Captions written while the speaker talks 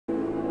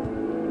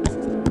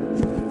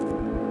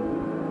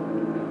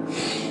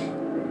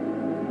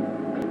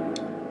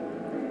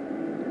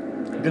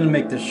I'm gonna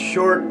make this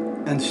short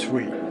and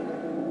sweet.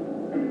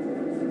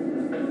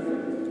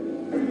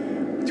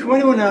 To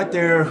anyone out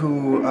there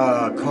who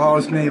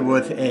calls me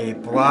with a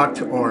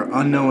blocked or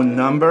unknown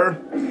number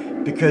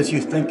because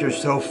you think you're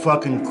so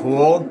fucking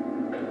cool,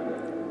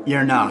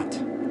 you're not.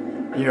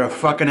 You're a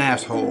fucking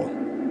asshole.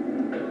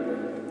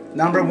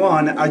 Number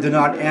one, I do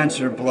not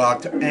answer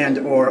blocked and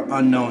or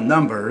unknown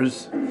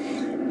numbers.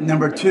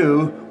 Number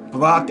two,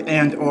 blocked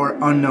and or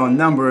unknown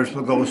numbers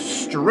will go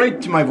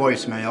straight to my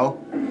voicemail.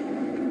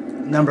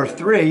 Number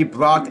three,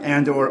 blocked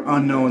and or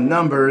unknown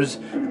numbers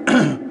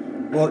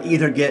will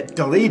either get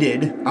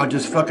deleted, I'll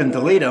just fucking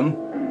delete them.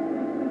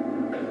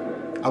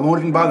 I won't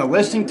even bother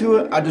listening to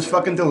it, I'll just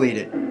fucking delete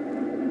it.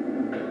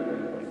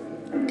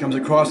 Comes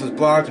across as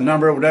blocked,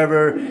 number,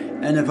 whatever,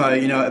 and if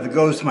it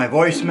goes to my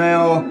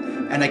voicemail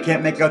and I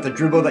can't make out the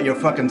dribble that you're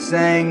fucking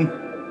saying,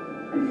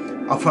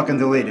 I'll fucking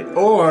delete it.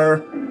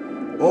 Or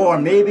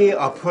maybe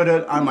I'll put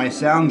it on my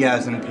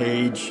Soundgasm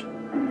page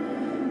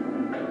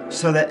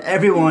so that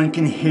everyone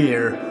can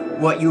hear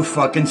what you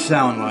fucking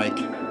sound like.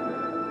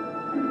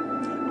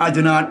 I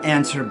do not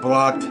answer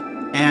blocked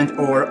and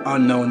or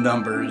unknown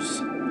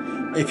numbers.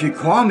 If you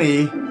call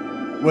me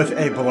with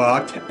a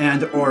blocked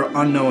and or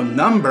unknown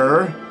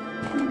number,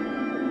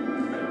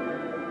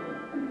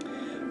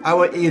 I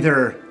will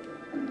either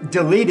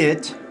delete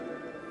it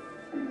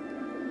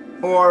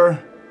or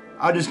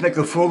I'll just make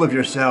a fool of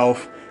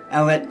yourself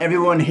and let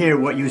everyone hear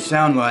what you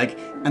sound like,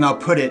 and I'll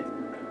put it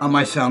on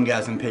my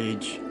Soundgasm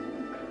page.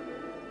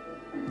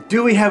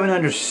 Do we have an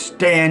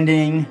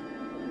understanding?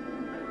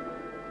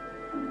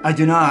 I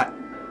do not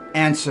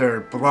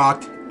answer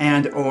blocked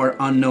and or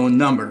unknown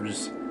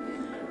numbers.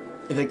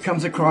 If it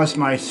comes across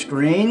my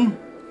screen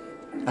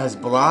as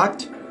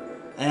blocked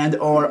and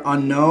or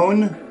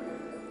unknown,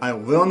 I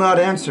will not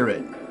answer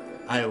it.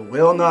 I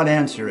will not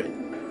answer it.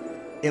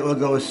 It will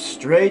go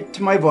straight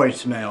to my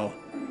voicemail.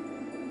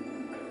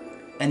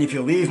 And if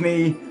you leave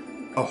me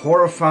a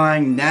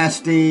horrifying,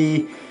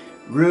 nasty,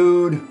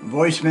 rude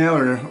voicemail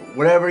or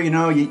whatever,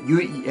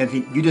 if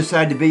you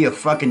decide to be a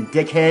fucking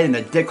dickhead and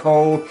a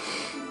dickhole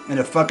and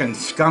a fucking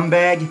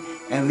scumbag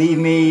and leave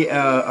me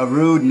a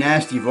rude,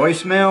 nasty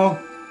voicemail,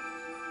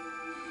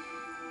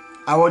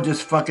 I will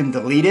just fucking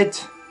delete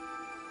it.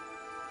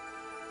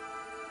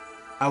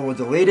 I will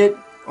delete it,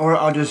 or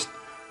I'll just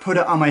put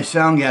it on my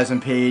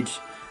Soundgasm page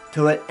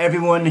to let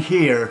everyone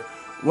hear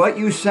what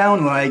you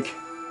sound like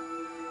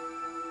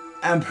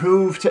and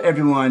prove to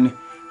everyone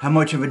how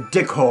much of a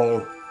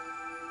dickhole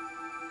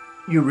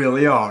you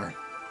really are.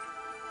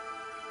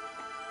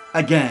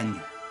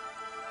 Again,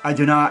 I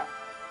do not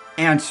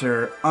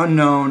answer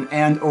unknown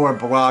and or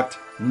blocked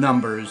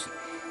numbers.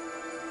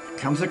 It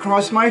comes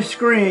across my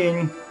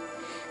screen,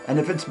 and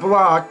if it's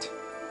blocked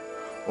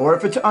or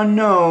if it's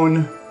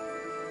unknown,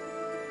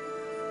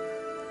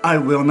 I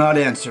will not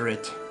answer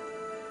it.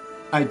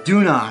 I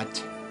do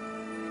not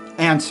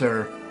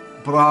answer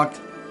blocked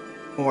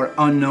or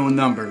unknown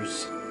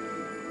numbers.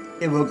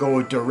 It will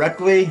go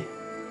directly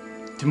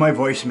to my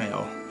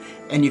voicemail.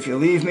 And if you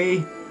leave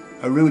me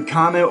a rude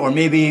comment, or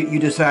maybe you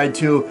decide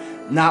to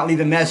not leave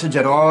a message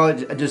at all,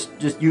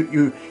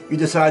 you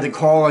decide to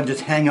call and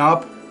just hang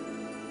up,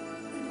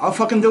 I'll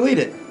fucking delete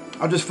it.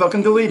 I'll just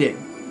fucking delete it.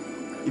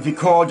 If you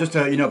call just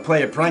to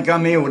play a prank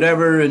on me or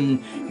whatever,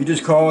 and you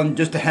just call and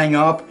just to hang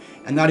up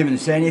and not even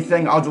say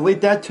anything, I'll delete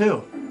that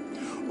too.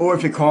 Or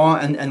if you call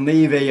and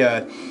leave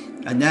a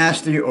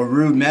nasty or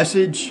rude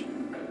message,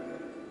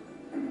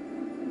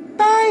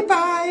 bye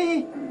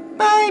bye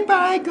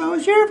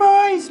goes your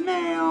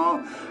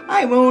voicemail.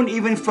 I won't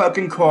even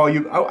fucking call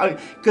you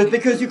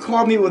because you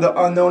called me with an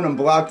unknown and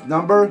blocked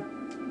number.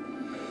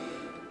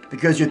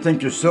 Because you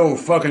think you're so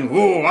fucking,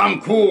 oh,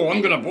 I'm cool,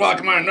 I'm gonna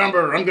block my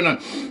number, I'm gonna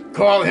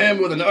call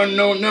him with an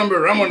unknown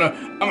number,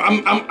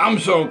 I'm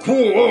so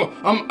cool, oh,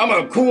 I'm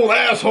a cool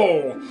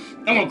asshole,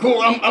 I'm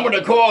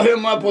gonna call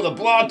him up with a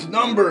blocked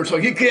number so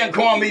he can't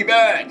call me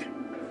back.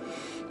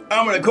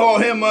 I'm gonna call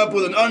him up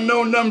with an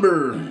unknown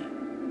number.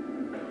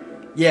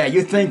 Yeah,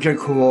 you think you're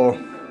cool,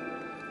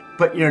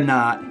 but you're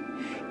not.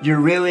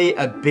 You're really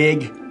a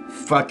big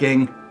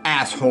fucking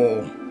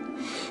asshole.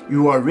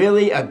 You are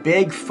really a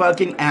big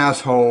fucking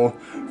asshole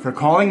for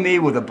calling me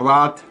with a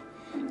blocked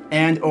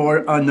and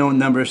or unknown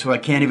number so I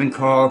can't even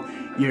call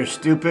your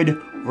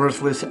stupid,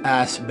 worthless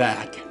ass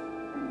back.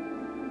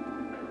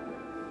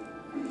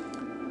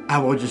 I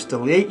will just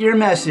delete your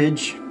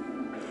message.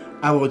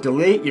 I will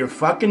delete your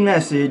fucking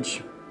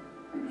message,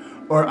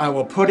 or I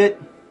will put it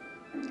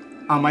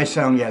on my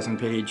Soundgasm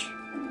page.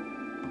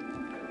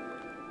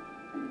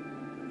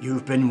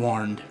 You've been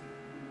warned.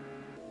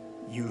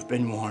 You've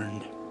been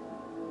warned.